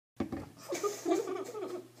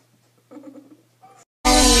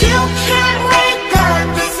can't wake up,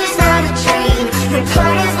 this is not a dream. Your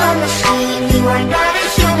part is a machine, you are not a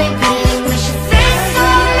human being. We should fix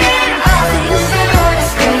falling up, you should wanna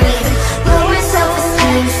scream. Lower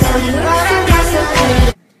self-esteem, so you run on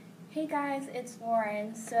gasoline. Hey guys, it's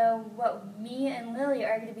Lauren. So what me and Lily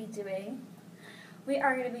are going to be doing, we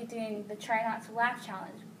are going to be doing the Try Not to Laugh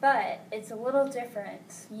challenge, but it's a little different.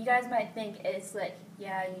 You guys might think it's like,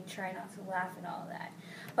 yeah, you try not to laugh and all that,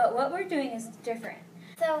 but what we're doing is different.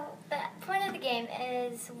 So the point of the game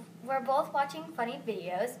is we're both watching funny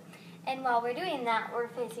videos, and while we're doing that, we're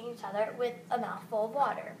facing each other with a mouthful of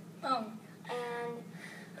water. And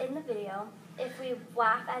in the video, if we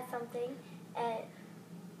laugh at something,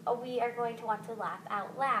 we are going to want to laugh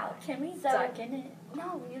out loud. Can we duck in it?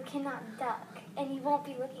 No, you cannot duck, and you won't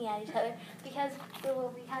be looking at each other because we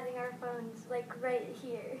will be having our phones like right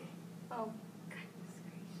here. Oh, goodness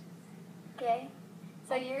gracious. Okay?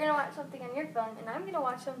 So you're going to watch something on your phone, and I'm going to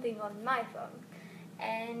watch something on my phone.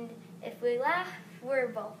 And if we laugh, we're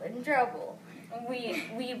both in trouble.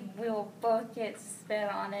 We will both get spit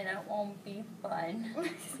on and it won't be fun.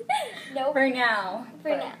 Nope. For now.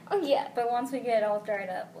 Yeah. But once we get all dried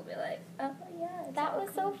up, we'll be like, oh yeah, it's That all was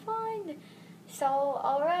cool. so fun. So,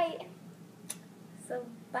 alright. So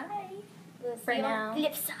bye. We'll For see you now. on the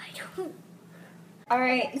flip side.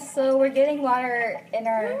 Alright, so we're getting water in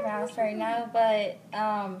our house right now, but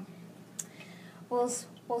we'll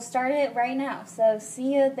start it right now. So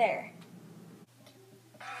see you there.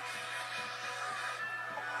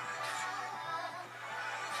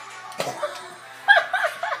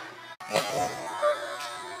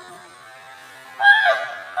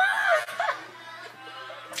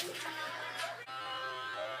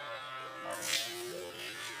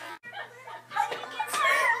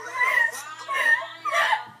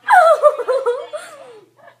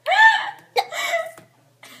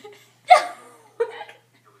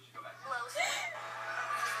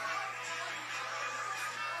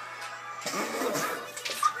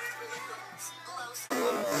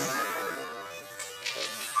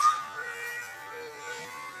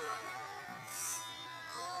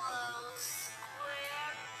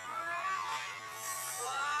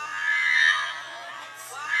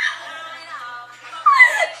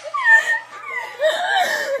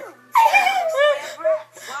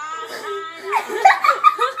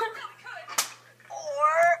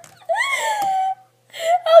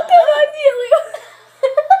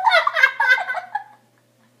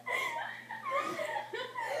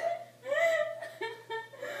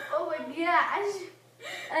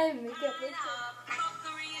 I make up this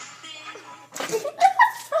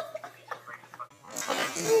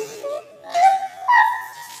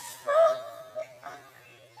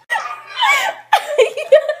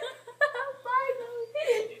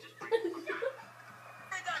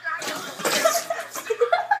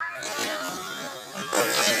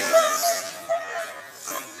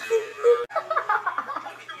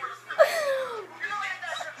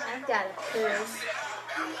I've got it too.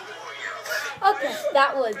 Okay,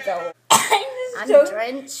 that was dope. I'm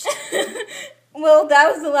drenched. Well,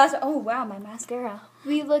 that was the last. Oh wow, my mascara.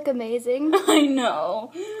 We look amazing. I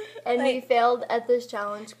know. And we failed at this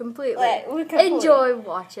challenge completely. Enjoy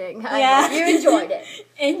watching. Yeah. You enjoyed it.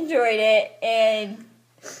 Enjoyed it, and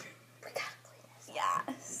We gotta clean this. yeah.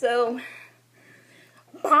 So,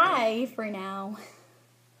 bye for now.